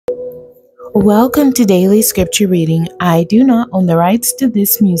Welcome to Daily Scripture Reading. I do not own the rights to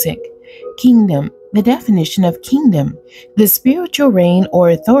this music. Kingdom. The definition of kingdom: the spiritual reign or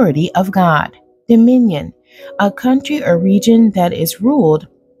authority of God. Dominion. A country or region that is ruled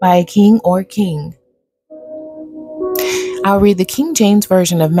by a king or king. I'll read the King James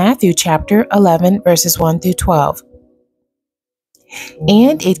Version of Matthew chapter 11, verses 1 through 12.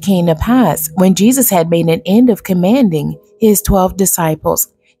 And it came to pass, when Jesus had made an end of commanding his 12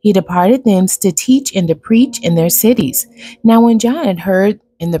 disciples, he departed thence to teach and to preach in their cities. Now when John had heard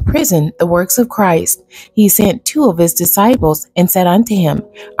in the prison the works of Christ, he sent 2 of his disciples, and said unto him,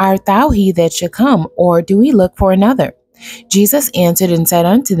 Art thou he that should come, or do we look for another? Jesus answered and said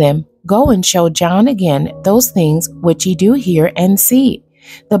unto them, Go and show John again those things which ye do hear and see.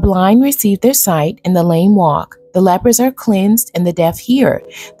 The blind receive their sight, and the lame walk. The lepers are cleansed, and the deaf hear.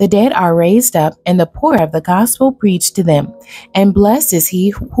 The dead are raised up, and the poor have the gospel preached to them. And blessed is he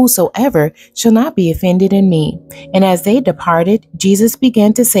whosoever shall not be offended in me. And as they departed, Jesus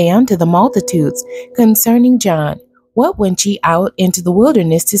began to say unto the multitudes concerning John, What went ye out into the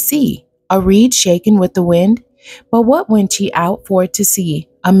wilderness to see? A reed shaken with the wind? But what went ye out for to see?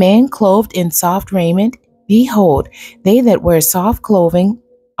 A man clothed in soft raiment? Behold, they that wear soft clothing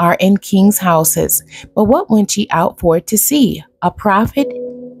are in kings' houses. But what went ye out for to see? A prophet?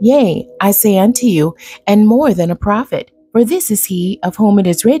 Yea, I say unto you, and more than a prophet. For this is he of whom it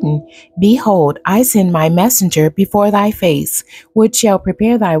is written, Behold, I send my messenger before thy face, which shall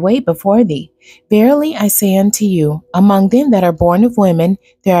prepare thy way before thee. Verily I say unto you, among them that are born of women,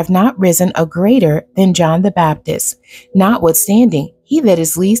 there have not risen a greater than John the Baptist. Notwithstanding, he that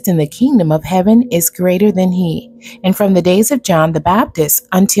is least in the kingdom of heaven is greater than he. And from the days of John the Baptist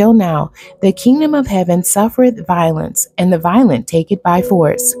until now, the kingdom of heaven suffereth violence, and the violent take it by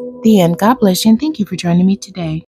force. The end. God bless you, and thank you for joining me today.